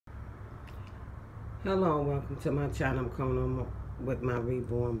Hello, welcome to my channel. I'm coming on with my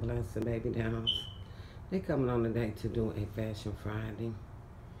reborn blessed baby dolls. They coming on today to do a Fashion Friday.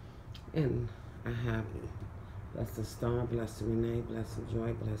 And I have Blessed Star, Blessed Renee, Blessed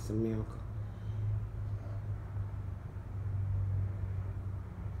Joy, Blessed Miracle,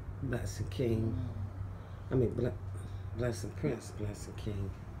 Blessed King. Blessed Prince, Blessed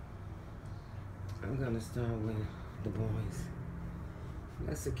King. I'm going to start with the boys.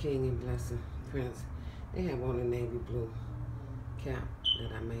 Blessed King and Blessed Prince. They have on a navy blue cap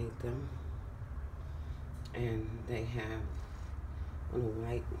that I made them. And they have on a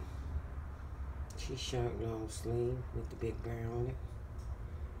white t-shirt, long sleeve with the big bear on it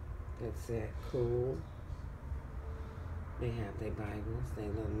that said cool. They have their Bibles, their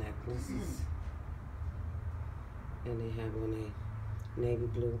little necklaces. And they have on a navy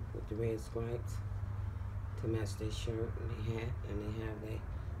blue with the red stripes to match their shirt and their hat. And they have their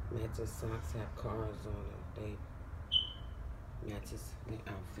matching socks, have cars on them. They matches their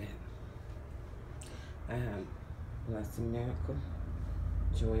outfit. I have Blessed Miracle,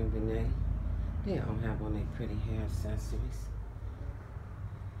 Joy and Renee. They all have on their pretty hair accessories.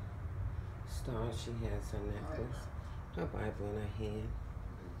 Star, she has her necklace, her Bible in her hand.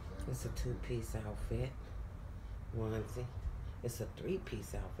 It's a two-piece outfit, onesie. It's a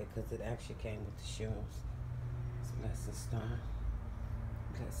three-piece outfit because it actually came with the shoes. It's Blessed Star,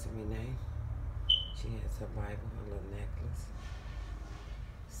 Blessed Renee. She has her Bible, her little necklace.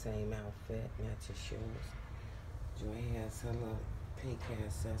 Same outfit, matching shoes. Joy has her little pink hair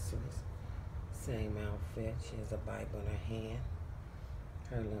accessories. Same outfit. She has a Bible in her hand.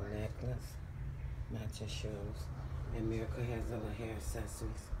 Her little necklace, matching shoes. And Miracle has her little hair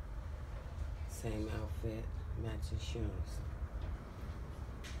accessories. Same outfit, matching shoes.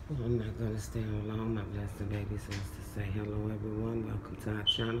 Well, I'm not going to stay on long. My blessed baby says to say hello, everyone. Welcome to our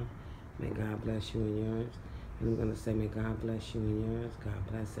channel. May God bless you and yours. And I'm going to say may God bless you and yours.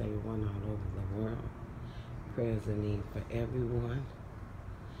 God bless everyone all over the world. Prayers are needed for everyone.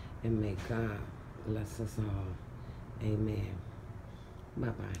 And may God bless us all. Amen.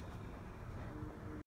 Bye-bye.